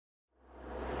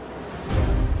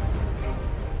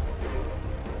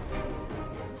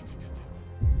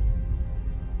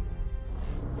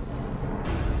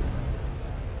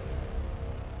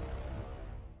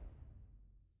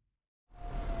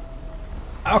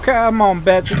Okay, come on,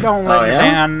 Betsy. Don't let me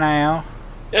down now.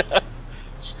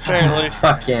 Apparently.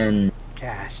 Fucking.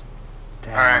 Gosh.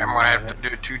 Alright, I'm gonna have to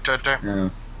do 2 touch.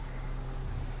 No.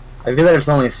 I feel that it's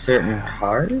only certain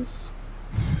cars.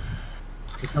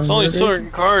 It's only certain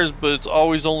cars, but it's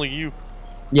always only you.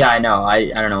 Yeah, I know.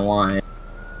 I don't know why.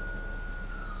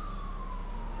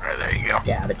 Alright, there you go. It's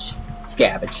garbage. It's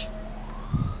garbage.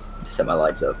 Just set my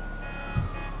lights up.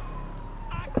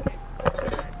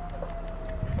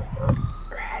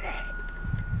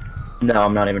 No,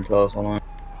 I'm not even close. Hold on.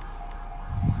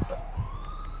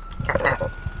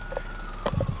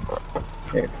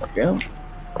 There we go.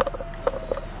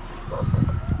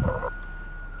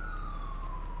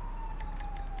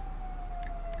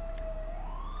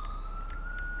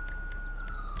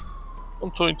 I'm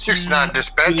 22. 69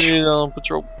 dispatch. On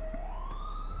patrol.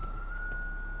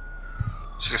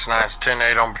 69 is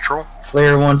 10-8 on patrol.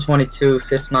 Clear 122,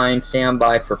 69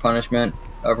 standby for punishment,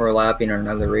 overlapping on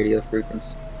another radio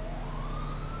frequency.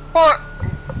 What?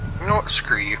 You know what?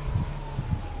 Screw you.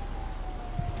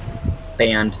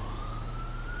 Banned.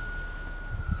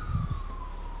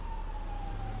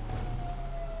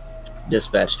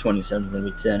 Dispatch 27 is going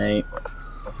to be 10-8.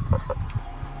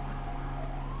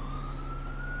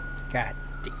 God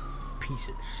damn piece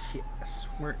of shit. I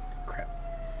swear to crap.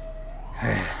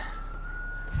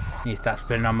 Need to stop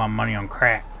spending all my money on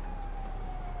crack.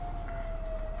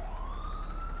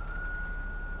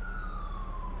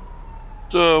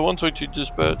 It's 122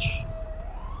 dispatch.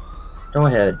 Go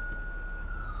ahead.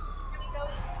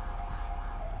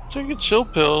 Take a chill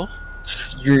pill.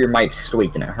 Your mic's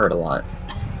squeaking, it hurt a lot.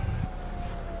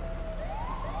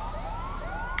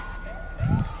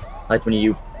 Like when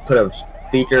you put a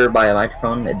speaker by a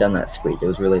microphone, it done that squeak. It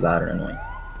was really loud and annoying.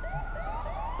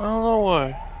 I don't know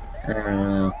why. I don't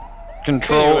know.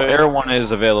 Control Anyway. Air 1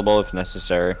 is available if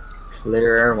necessary.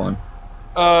 Clear Air 1.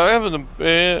 I have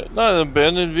not an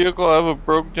abandoned vehicle. I have a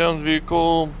broke down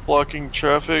vehicle blocking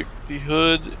traffic. The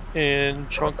hood and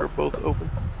trunk are both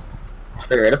open.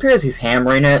 Clear. It appears he's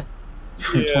hammering it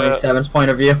from Yeah. 27's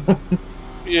point of view.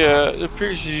 Yeah, it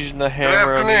appears he's using the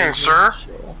hammer. Good on the afternoon, engine, sir.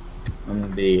 so. I'm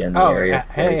gonna be in the Oh, area.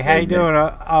 hey, how you doing,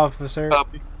 officer?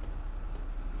 Copy.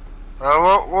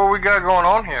 What we got going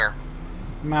on here?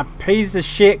 My piece of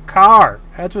shit car.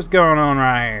 That's what's going on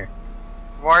right here.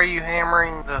 Why are you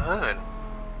hammering the hood?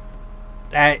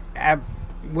 I've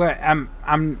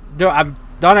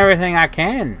done everything I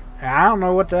can. I don't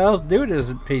know what the else to do with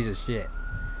this piece of shit.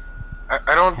 I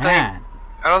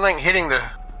don't think hitting the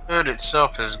hood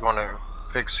itself is going to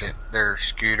fix it. There,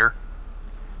 Scooter.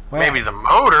 Well, Maybe the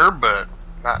motor, but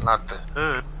not the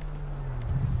hood.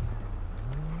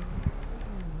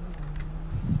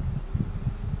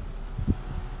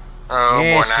 Oh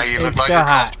yeah, boy, now you look it's like still a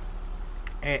hot.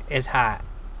 It's hot.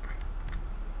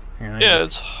 Here, let me Yeah, just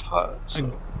it's hot.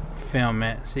 So. film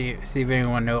it. See if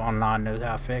anyone online knows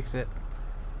how to fix it.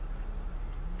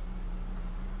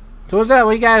 So what's that?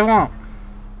 What you guys want?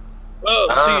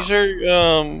 Well, see,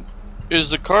 sir, is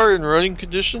the car in running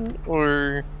condition,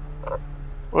 or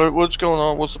what's going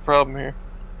on? What's the problem here?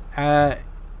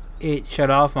 It shut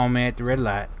off on me at the red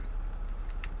light.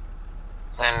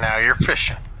 And now you're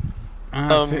fishing.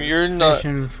 You're not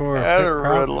fishing for at fit a red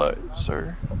problem. light,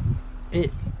 sir.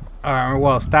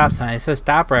 Well, stop sign. It says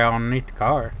stop right underneath the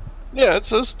car. Yeah, it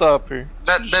says stop here.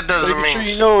 That doesn't Making mean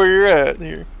sure you know where you're at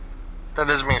here. that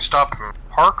doesn't mean stop and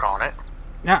park on it.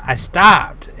 No, I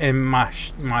stopped and my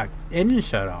engine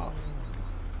shut off.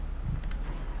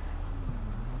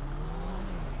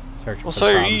 Search Well, for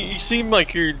sir, problem. you seem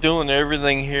like you're doing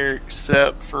everything here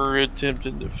except for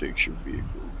attempting to fix your vehicle.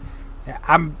 Yeah,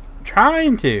 I'm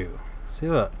trying to. See,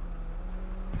 look.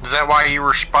 Is that why you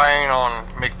were spying on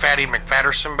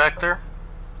McFatterson back there?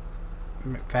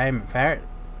 McFadden.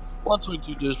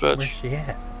 122 dispatch. Where's she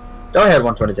at? Go ahead,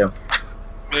 122.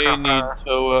 May need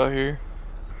tow out here.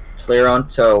 Clear on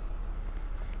tow.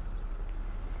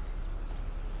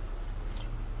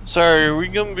 Sorry, are we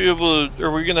gonna be able to?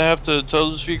 Are we gonna have to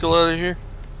tow this vehicle out of here?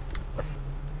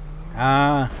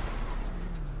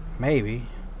 Maybe.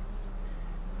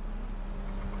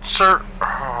 Sir,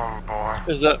 oh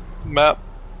boy. Is that map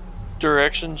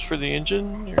directions for the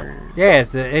engine or Yeah,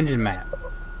 it's the engine map.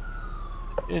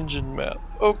 engine map?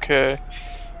 Okay.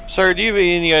 Sorry, do you have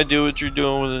any idea what you're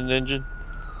doing with an engine?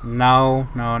 No,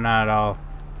 not at all.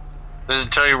 Does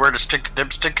it tell you where to stick the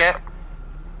dipstick at?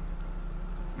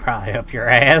 Probably up your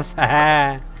ass.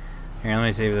 Here, let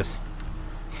me see if this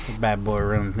bad boy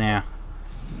runs now.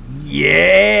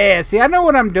 Yeah! See, I know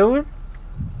what I'm doing.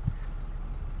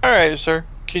 Alright, sir.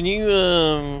 Can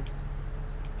you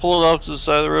pull it off to the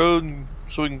side of the road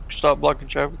so we can stop blocking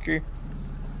traffic here?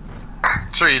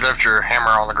 Sir, you left your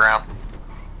hammer on the ground.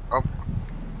 Oh,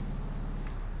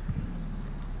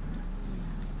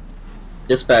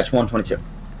 Dispatch 122.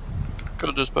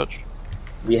 Go dispatch.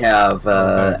 We have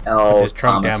Put L. this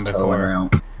trunk Thomas down towing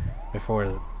around.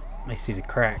 before they see the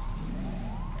crack.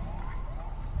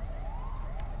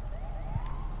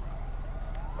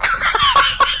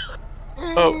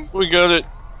 Oh, we got it.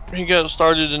 He got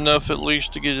started enough at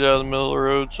least to get it out of the middle of the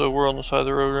road, so we're on the side of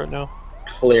the road right now.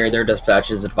 Clear. Their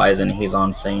dispatch is advising he's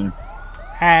on scene.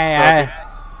 Hey,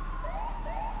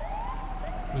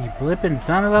 you blipping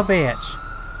son of a bitch.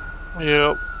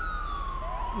 Yep.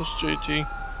 It's JT.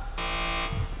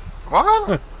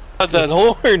 what? Had that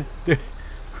horn.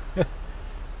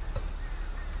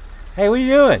 Hey, what are you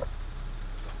doing?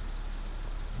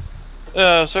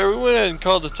 Sir, we went ahead and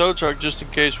called the tow truck just in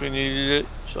case we needed it,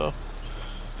 so.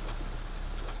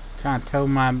 Trying to tow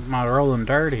my rolling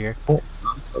dirt here.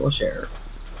 Still a sheriff.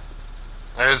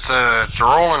 It's a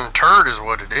rolling turd is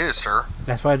what it is, sir.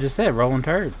 That's what I just said, rolling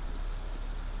turd.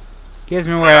 Gives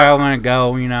me where I want to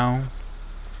go, you know.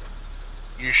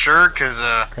 You sure? Cause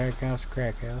Crack house,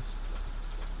 crack house.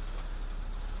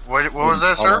 what was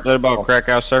that, sir? Is that about crack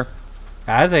house, sir?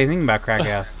 I was thinking about crack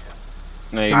house.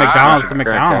 No, It's you a mean McDonald's, crack the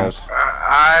McDonald's. house.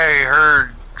 I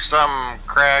heard some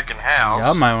cracking house.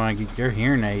 Y'all might want to get your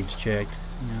hearing aids checked.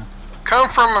 Yeah. Come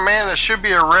from a man that should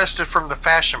be arrested from the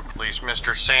fashion police,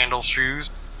 Mr. Sandal Shoes.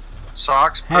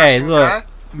 Socks, Hey, person look, guy.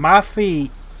 my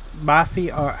feet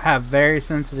have very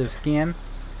sensitive skin,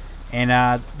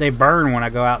 and they burn when I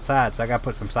go outside, so I gotta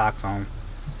put some socks on.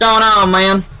 What's going on,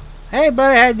 man? Hey,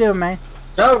 buddy, how you doing, man?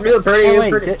 Oh, good, pretty Hey, good, wait,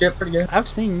 pretty good, pretty good. I've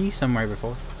seen you somewhere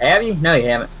before. Have you? No, you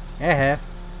haven't. Yeah, I have.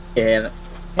 You haven't.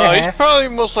 Yeah, I He's have. probably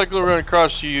most likely run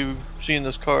across you seeing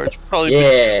this car. It's probably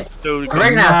Yeah. been I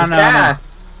recognize No, this no, guy.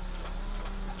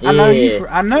 I know you. Yeah.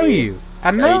 I know you.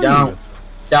 I know No, you don't.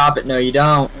 Stop it. No, you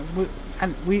don't.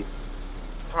 We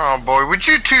Oh boy, would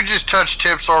you two just touch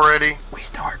tips already?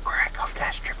 start crack off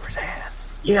that stripper's ass.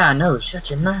 Yeah, I know. Shut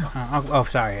your mouth. Oh,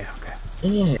 sorry. Okay.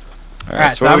 Yeah.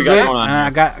 Alright, so what we I'm got good. going on I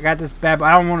here? got this bad.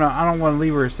 I don't wanna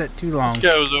leave her sit too long.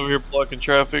 This guy was over here blocking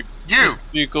traffic. You.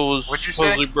 Vehicle was What'd you say?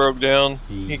 supposedly broke down.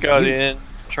 He got in,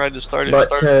 tried to start it. But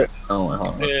started, oh, hold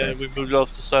on. let's yeah, finish. we moved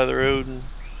off the side of the road and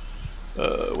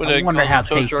I wonder how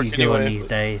Tasty's doing these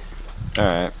days.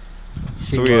 Alright.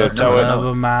 She So we was either the tow it love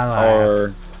of my life.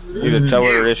 Or either tow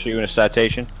it or issue a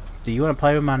citation. Do you want to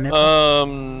play with my nipple?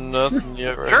 Nothing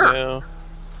yet right Sure. now.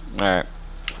 Alright.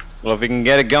 Well, if you can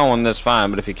get it going, that's fine.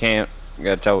 But if you can't, you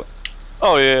gotta tow it.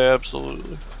 Oh yeah,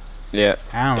 absolutely. Yeah.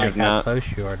 I don't like if how not- close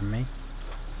you are to me.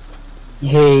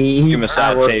 Hey, Give him a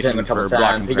I worked with him citation a couple for blocking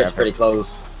times. He gets traffic. pretty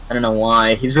close. I don't know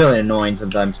why. He's really annoying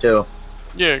sometimes too.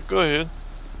 Yeah, go ahead.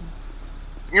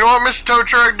 You know what, Mr. Tow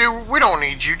Truck, dude? We don't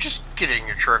need you. Just get in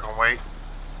your truck and wait.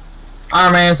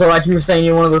 Alright, man. So, like you were saying,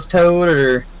 you want those towed,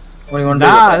 or what do you want to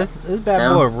Nah, do? With this bad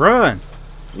No? boy run.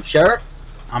 that? You sure?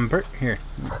 Here.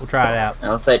 We'll try it out.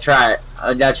 I'll say try it.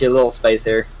 I got you a little space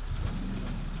here.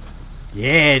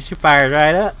 Yeah, she fired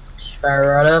right up. Just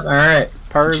fire right up. All right.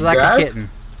 Purrs Can you like drive? a kitten.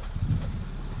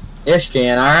 Yes, you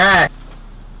can. All right.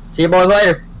 See you boys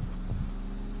later.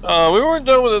 We weren't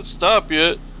done with that stop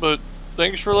yet, but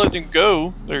thanks for letting him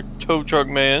go, there, tow truck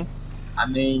man. I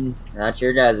mean, that's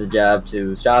your guys' job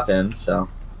to stop him. So.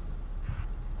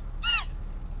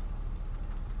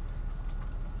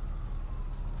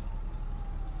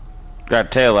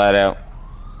 Got tail light out.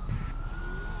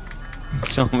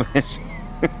 So much.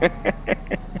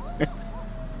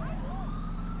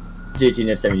 JT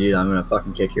next time you do that, I'm gonna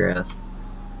fucking kick your ass.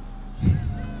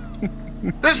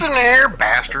 Listen here,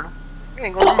 bastard. You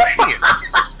ain't gonna do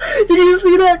shit. Did you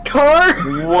see that car?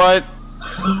 What?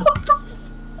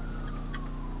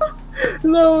 That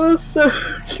was so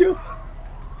cool.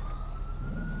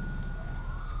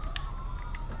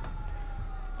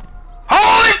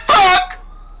 Holy fuck!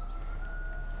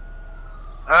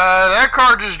 That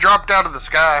car just dropped out of the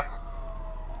sky.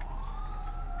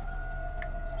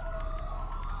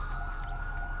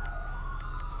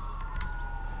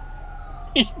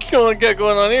 You got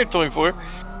going on here, 24?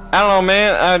 I don't know,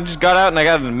 man. I just got out and I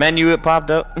got a menu that popped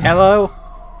up. Hello?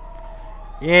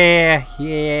 Yeah.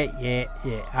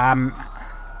 I know.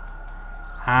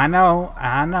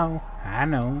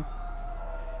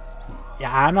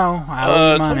 Yeah, I know. I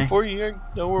owe you money. 24, you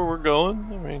know where we're going?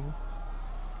 I mean,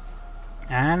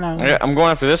 I know. Yeah, I'm going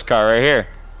after this car right here.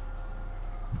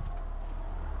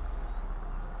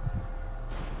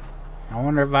 I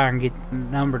wonder if I can get the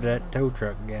number to that tow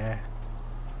truck guy.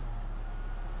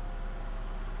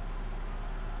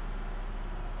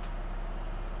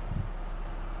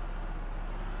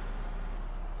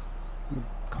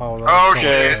 Call Oh that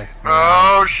shit. guy.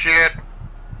 Oh shit.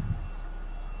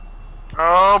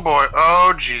 Oh boy.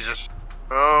 Oh Jesus.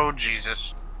 Oh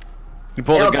Jesus. You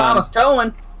pulled a gun. Thomas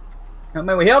towing. How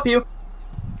may we help you?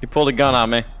 You pulled a gun on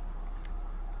me.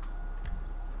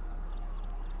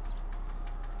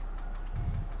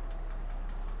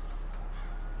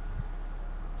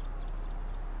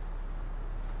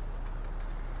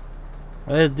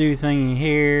 Let's do thingy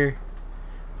here.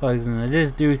 Plugs into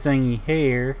this do thingy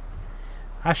here.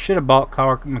 I should have bought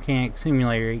Car Mechanic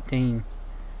Simulator 18.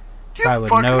 You I would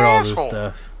fucking know all this asshole.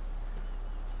 stuff.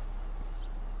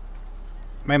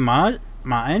 Man,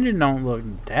 my engine don't look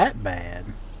that bad.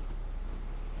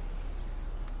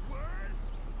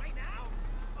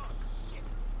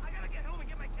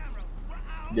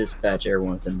 Dispatch,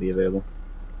 everyone's gonna be available.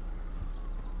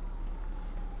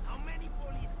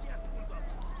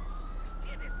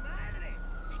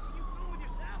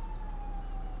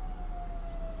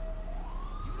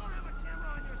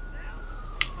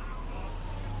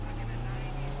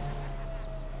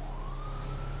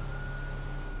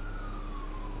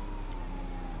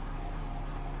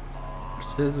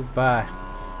 Says bye.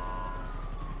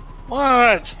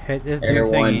 What? Hit this Air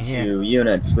new 1 thingy here. to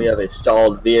units. We have a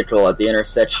stalled vehicle at the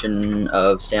intersection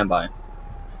of standby.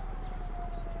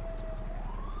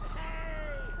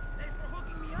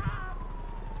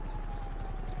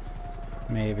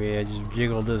 Maybe I just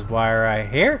jiggled this wire right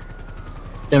here.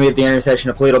 Then we have the intersection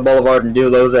of Toledo Boulevard and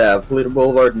Dulos Ave. Toledo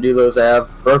Boulevard and Dulos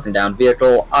Ave. Broken down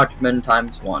vehicle. Occupant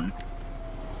times 1.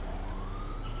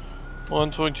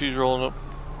 122's rolling up.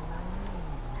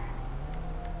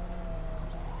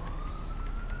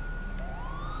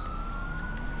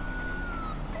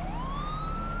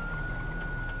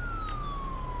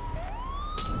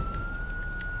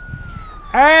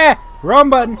 Ah! Wrong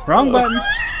button. Wrong button.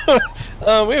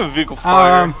 We have a vehicle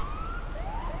fire.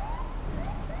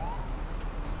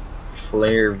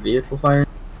 Flare vehicle fire.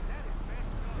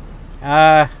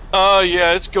 Yeah,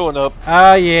 it's going up.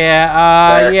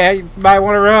 Yeah. Yeah. You might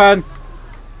want to run.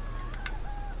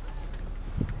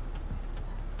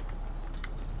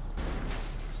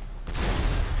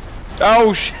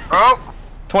 Oh shit. Oh.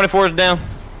 24 is down.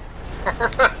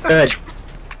 Good.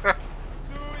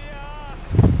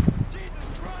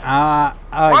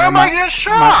 Why am I getting Might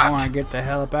shot? want to get the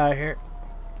hell up out of here.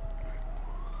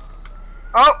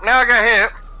 Oh, now I got hit.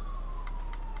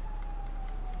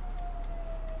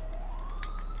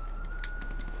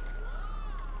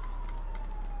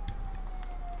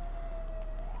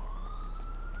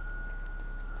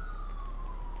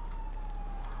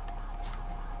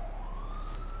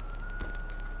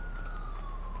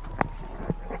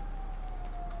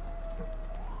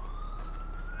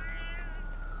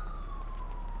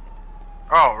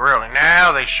 Oh, really?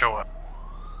 Now they show up.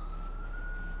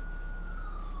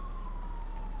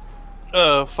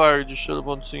 Fire just showed up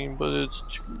on scene, but it's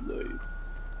too late.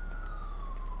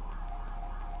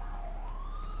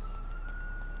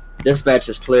 Dispatch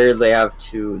is cleared. They have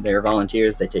to. They're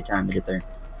volunteers. They take time to get there.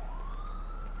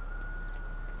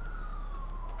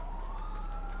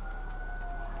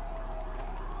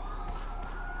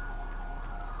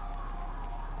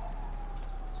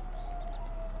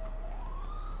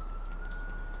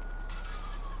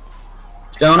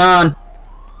 What's going on?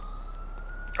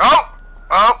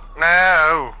 Oh,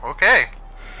 no. Okay.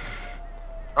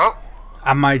 Oh.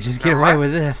 I might just get away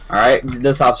with this. Alright,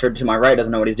 this officer to my right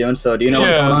doesn't know what he's doing, so do you know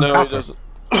what's going on? No, Copper? he doesn't.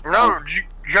 No, did you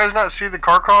guys not see the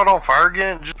car caught on fire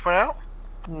again and just went out?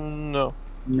 No.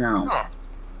 No. Huh.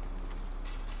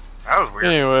 That was weird.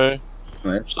 Anyway,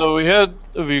 What? so we had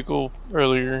a vehicle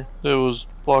earlier that was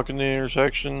blocking the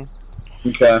intersection.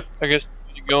 Okay. I guess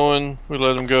we kept going, we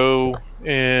let him go,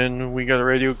 and we got a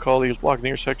radio call he was blocking the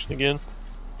intersection again.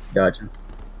 Gotcha.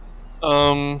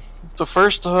 The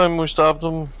first time we stopped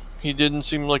him, he didn't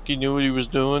seem like he knew what he was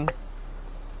doing.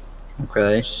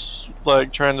 Okay.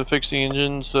 Like trying to fix the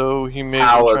engine, so he made.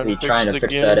 How was he trying to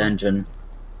fix that engine?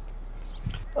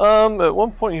 At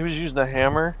one point he was using a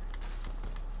hammer.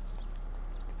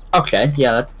 Okay,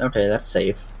 yeah, that's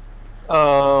safe.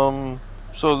 So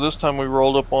this time we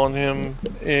rolled up on him,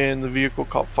 and the vehicle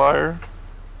caught fire.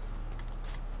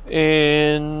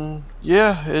 And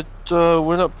yeah, it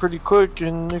went up pretty quick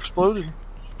and exploded,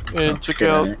 and took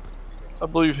out, I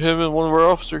believe, him and one of our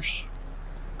officers.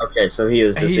 Okay, so he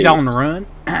is deceased. He's on the run.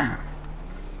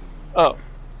 Oh,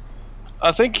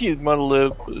 I think he might have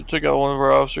lived, but it took out one of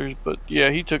our officers. But yeah,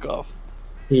 he took off.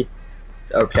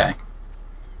 Okay. I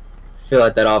feel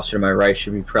like that officer to my right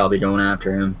should be probably going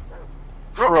after him.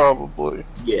 Probably.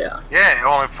 Yeah. Yeah,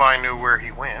 only if I knew where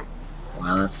he went.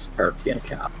 Well, that's part of being a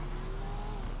cop.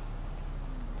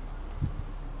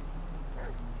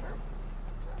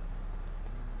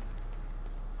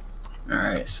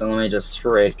 Alright, so let me just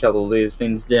write a couple of these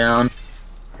things down.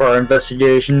 for our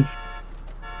investigation.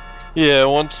 Yeah,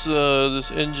 once this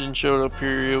engine showed up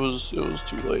here, it was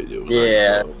too late. It was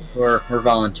Yeah, we're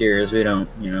volunteers. We don't,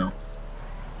 we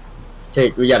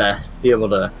gotta be able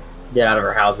to get out of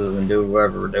our houses and do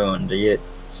whatever we're doing to get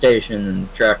stationed and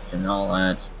the truck and all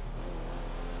that.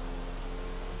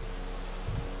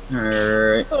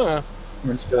 Alright.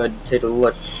 Let's go ahead and take a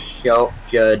look. Yo,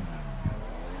 good.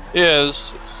 Yeah,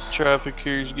 this traffic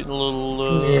here is getting a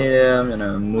little. Yeah, I'm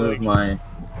gonna move my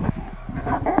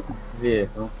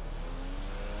vehicle.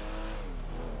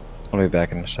 I'll be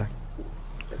back in a sec.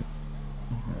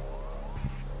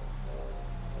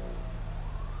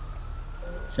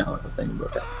 It's not what I think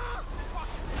about that.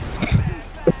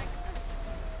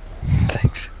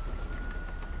 Thanks.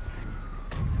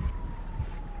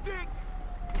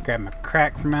 Grab my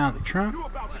crack from out of the trunk.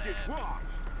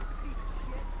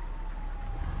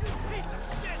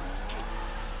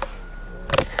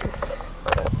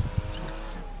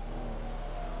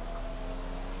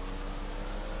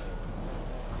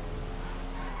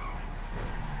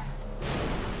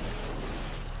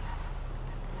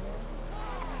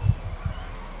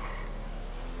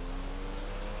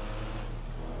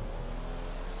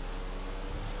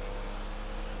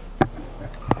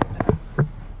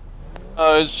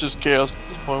 It's just chaos at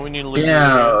this point. We need to leave.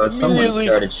 Yeah, someone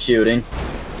started shooting.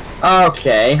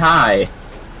 Okay, hi.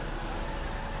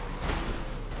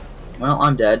 Well,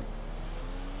 I'm dead.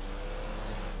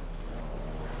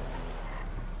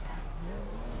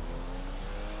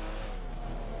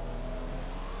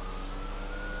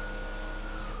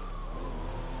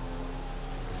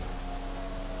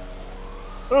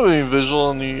 I don't have any visual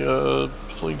on the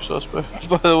fleeing suspect,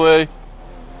 by the way.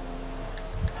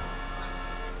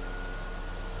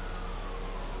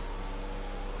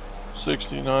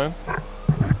 '69. Go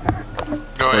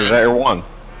Where's ahead. Air 1?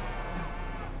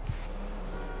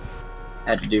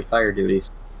 Had to do fire duties.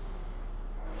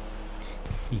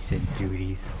 He said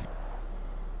duties.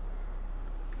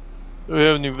 Do we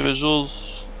have any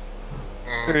visuals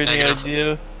or any Negative.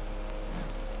 idea?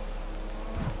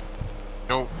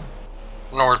 Nope.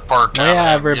 North part We town. I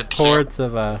have haven't yet to see it. reports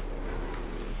of a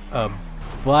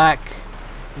black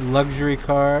luxury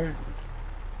car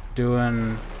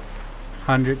doing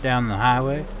 100 down the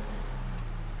highway,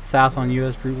 south on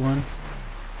US Route 1.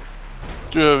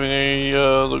 Do you have any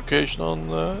location on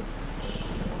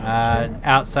that?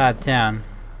 Outside town.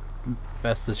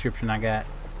 Best description I got.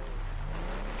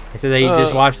 They said they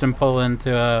just watched him pull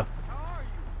into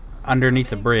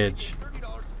underneath a bridge.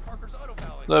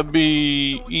 That'd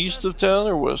be east of town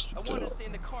or west of town?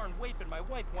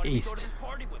 East.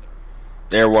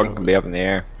 Air 1 can be up in the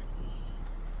air.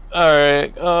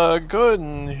 Alright, go ahead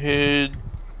and head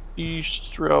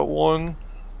east Route 1.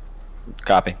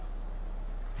 Copy.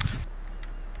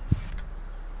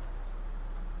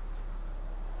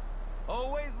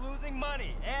 Always losing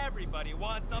money. Everybody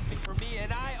wants something from me,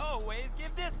 and I always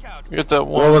give discounts. You got that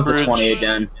one What was bridge. the 20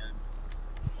 again?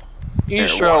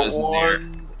 East Air 1 Route isn't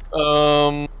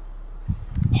 1.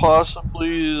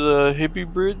 Possibly the Hippie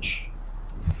Bridge.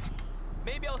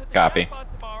 Maybe I'll hit the Copy. jackpot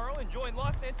tomorrow and join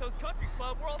Los Santos Country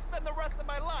Club, where I'll spend the rest of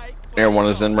my life. Air 1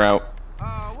 is en route.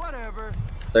 Whatever.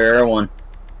 Clear Air 1.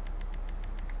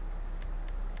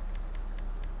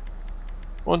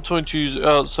 122's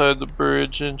outside the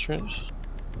bridge entrance.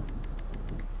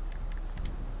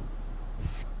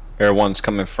 Air 1's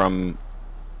coming from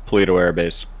Paleto Air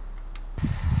Base.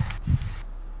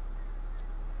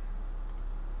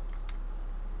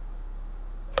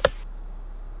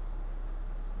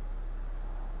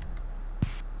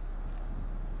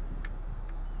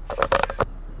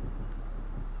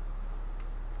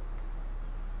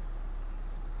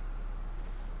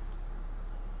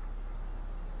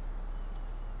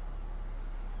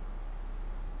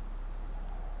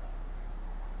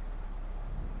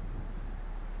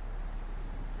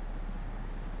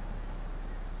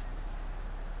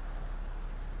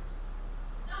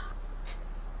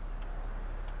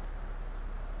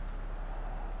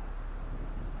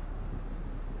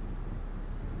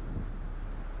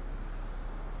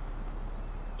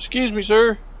 Excuse me,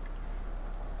 sir.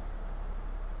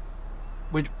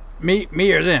 Which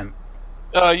me or them?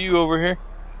 You over here.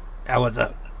 What's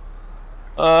up?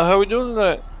 How we doing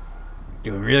tonight?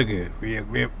 Doing real good. Real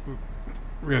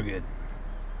good.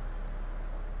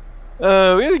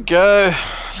 We had a guy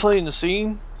fleeing the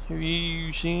scene. Have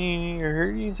you seen or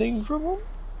heard anything from him?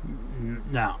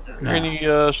 No. Or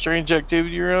any strange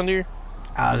activity around here?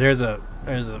 There's a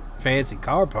fancy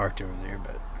car parked over there,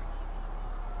 but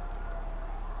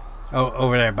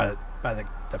over there by the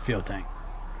fuel tank.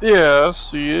 Yeah, I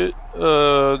see it.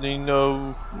 Do you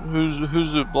know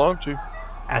who's it belong to?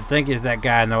 I think it's that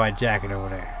guy in the white jacket over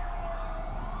there.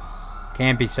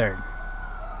 Can't be certain.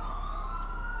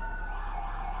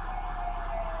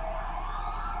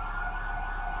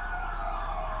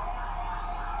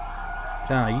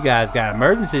 Sound like you guys got an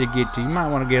emergency to get to. You might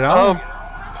want to get on.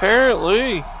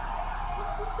 Apparently.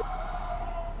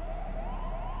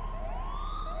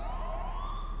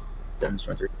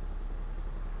 Demonstrator.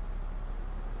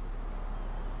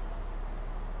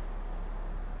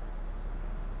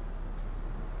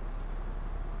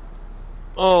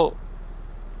 Oh,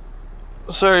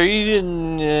 sorry, you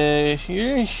didn't.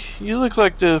 You look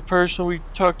like the person we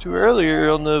talked to earlier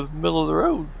on the middle of the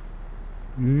road.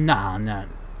 No, no.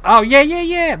 Oh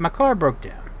yeah. My car broke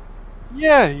down.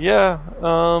 Yeah.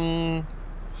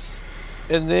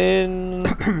 And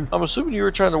then I'm assuming you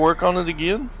were trying to work on it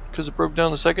again because it broke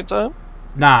down the second time.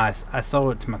 Nah, I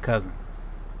sold it to my cousin.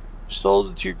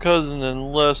 Sold it to your cousin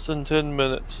in less than 10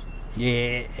 minutes.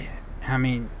 Yeah, I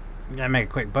mean, gotta make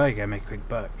a quick buck.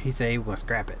 He said he was gonna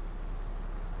scrap it.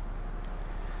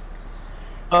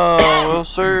 Well,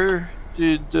 sir,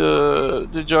 did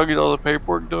y'all get all the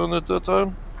paperwork done at that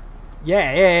time?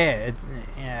 Yeah.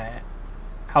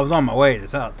 I was on my way to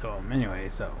sell it to him anyway,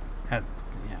 so yeah.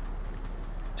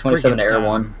 27 to Air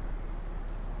 1.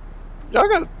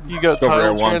 You got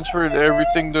title transferred,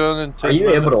 everything done in 10 Are you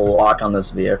minutes? able to lock on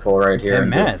this vehicle right here? 10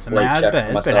 minutes. I mean,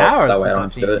 it's been hours since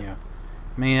I've seen you.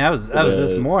 I mean, that was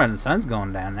this morning. The sun's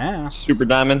going down now. Super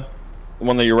Diamond, the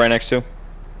one that you're right next to.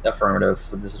 Affirmative.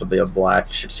 This will be a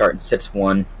black. Should start in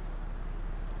 6-1.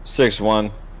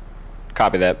 6-1.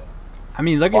 Copy that. I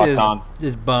mean, look at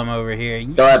this bum over here.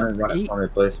 Go ahead and run it for me,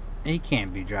 please. He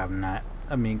can't be driving that.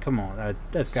 I mean, come on.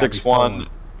 That's got to be stolen.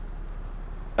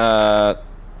 6-1.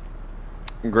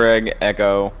 Greg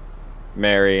Echo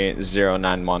Mary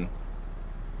 091.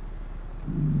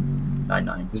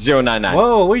 99. 099.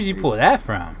 Whoa, where did you pull that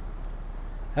from?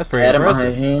 That's pretty impressive. I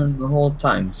had it in my hand the whole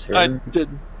time, sir. I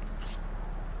didn't.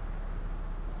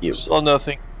 You saw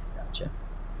nothing. Gotcha.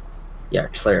 Yeah,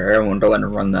 clear. Everyone, go ahead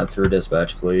and run that through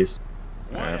dispatch, please.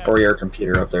 Or your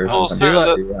computer up there. Oh,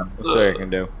 Sorry, I can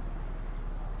do.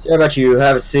 Sorry about you.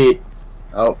 Have a seat.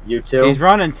 Oh, you too. He's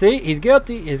running. See, he's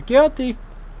guilty. He's guilty.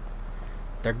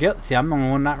 They're guilty. See, I'm the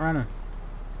one not running.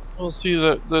 Well, see,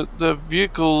 the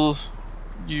vehicle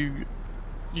you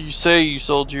say you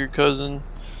sold to your cousin,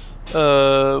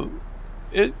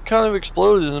 it kind of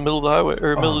exploded in the middle of the highway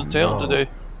or middle of the town today.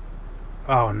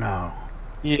 Oh no.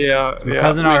 Yeah. Is my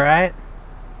cousin all right?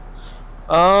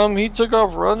 He took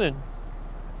off running.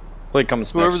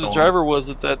 Whoever the driver was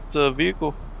at that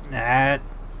vehicle. That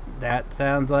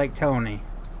sounds like Tony.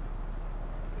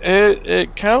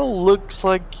 It kind of looks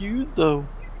like you though.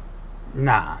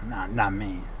 Nah, not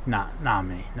me. Not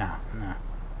me. No.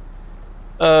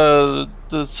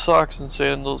 The socks and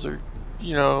sandals are,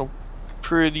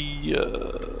 pretty.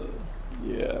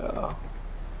 Yeah.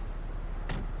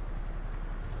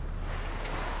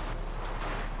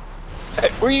 Hey,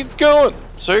 where you going,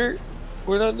 sir?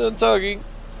 We're not done talking.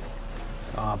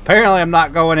 Apparently, I'm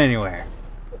not going anywhere.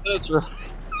 That's right.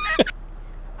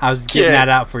 I was getting that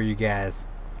out for you guys.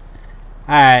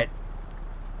 Alright.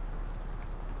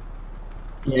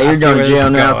 Yeah, you're going to jail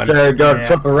now, sir. Don't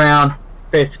flip around.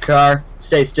 Face the car.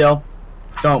 Stay still.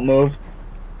 Don't move.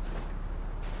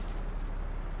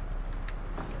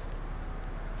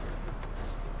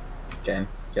 Okay,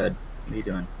 good. What are you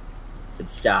doing? I said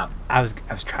stop. I was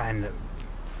trying to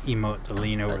emote to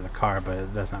lean over the car,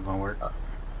 but that's not going to work.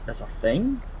 That's a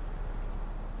thing?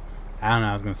 I don't know.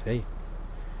 I was going to say.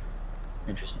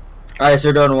 Interesting. Alright,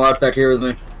 sir, don't watch back here with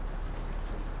me.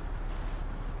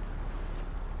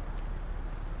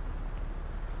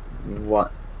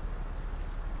 What?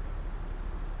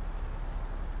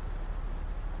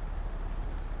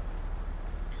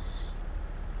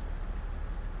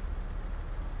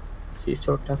 Is he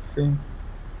still up for you?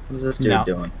 What is this dude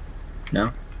doing?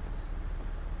 No?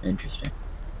 Interesting.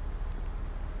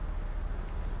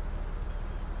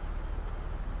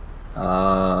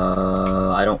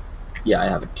 I don't... Yeah, I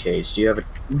have a case. Do you have a...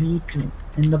 What are you doing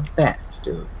in the back,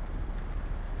 dude?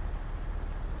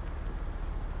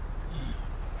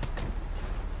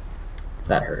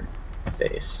 That hurt my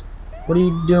face. What are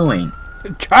you doing?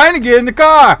 I'm trying to get in the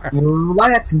car!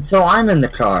 Relax until I'm in the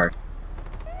car.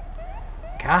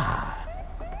 God.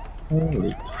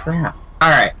 Holy crap.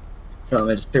 Alright. So let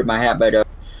me just pick my hat back up.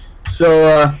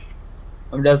 So,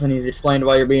 I'm guessing he's explained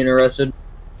why you're being arrested?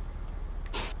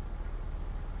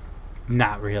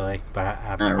 Not really, but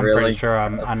I'm really? pretty sure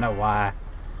I know why.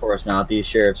 Of course not. These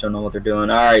sheriffs don't know what they're doing.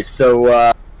 Alright,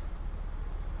 so,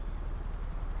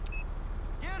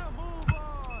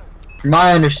 from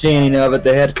my understanding of it,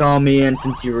 they had called me in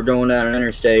since you were going down an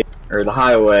interstate. or the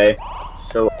highway.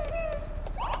 So,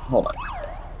 hold on.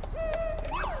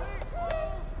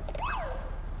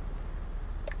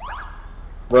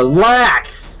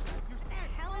 Relax! What the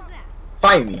hell is that?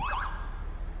 Fight me.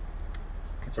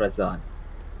 That's what I thought.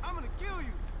 I'm gonna kill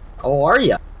you. Oh, are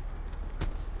ya?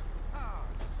 Oh,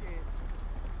 shit.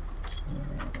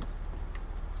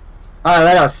 Alright,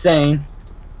 like I was saying.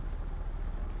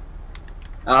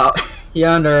 You're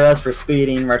under arrest for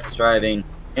speeding, reckless driving,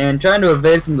 and trying to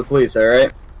evade from the police,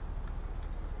 alright?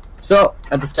 So,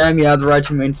 at this time, you have the right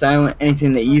to remain silent.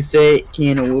 Anything that you say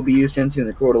can and will be used against you in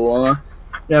the court of law.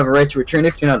 You have a right to return.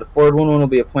 If you do not afford one, one will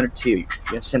be appointed to you. You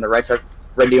understand the rights I've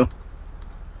read you?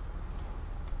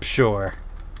 Sure.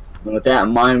 And with that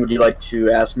in mind, would you like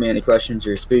to ask me any questions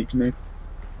or speak to me?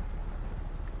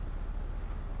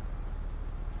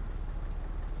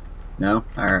 No?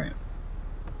 Alright.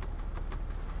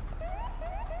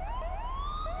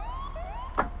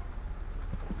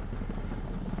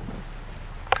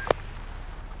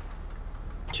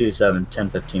 Two 7 10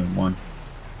 15 1.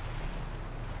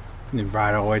 And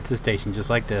ride all the way to the station just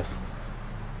like this.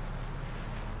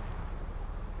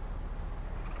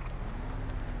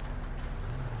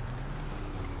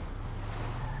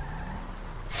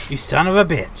 You son of a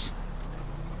bitch.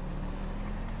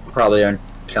 Probably gonna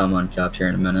come uncuffed here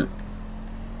in a minute.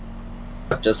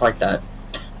 Just like that.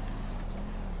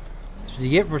 That's what you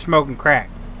get for smoking crack.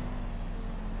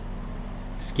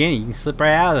 Skinny, you can slip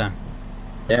right out of them.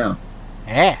 Yeah.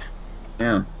 Yeah.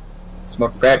 Yeah.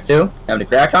 Smoke crack too? Have any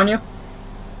crack on you?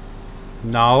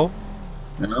 No.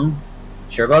 No?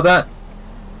 Sure about that?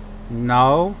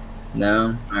 No.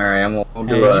 No? Alright, we'll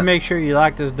do Hey, you make sure you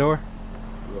lock this door.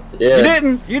 I did. You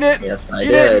didn't! You didn't! Yes, I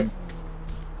You did. didn't.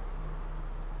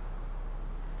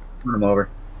 Run him over.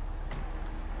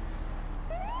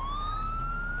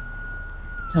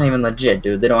 It's not even legit,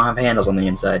 dude. They don't have handles on the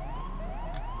inside.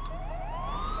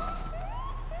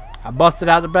 I busted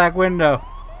out the back window.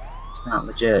 It's not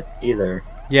legit either.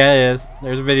 Yeah, it is.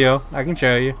 There's a video. I can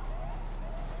show you.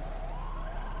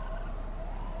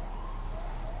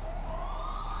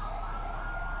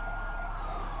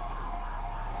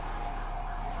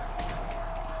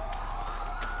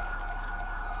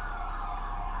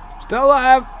 Still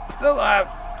alive! Still alive!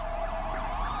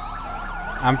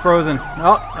 I'm frozen.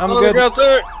 Oh, I'm good. Out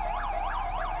there.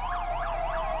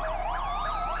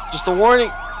 Just a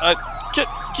warning. Get.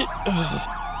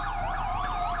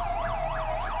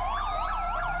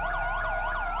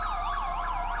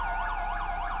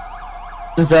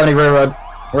 270 railroad.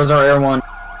 Where's our air one?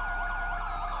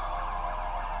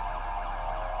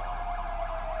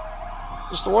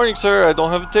 Just a warning, sir. I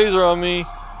don't have a taser on me.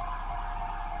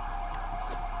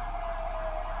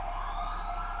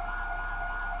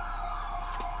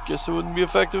 Guess it wouldn't be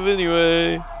effective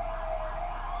anyway.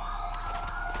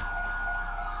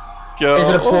 Go. Is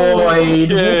it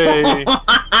deployed? Okay.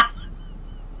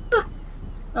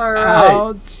 Alright.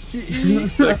 Oh,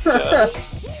 jeez.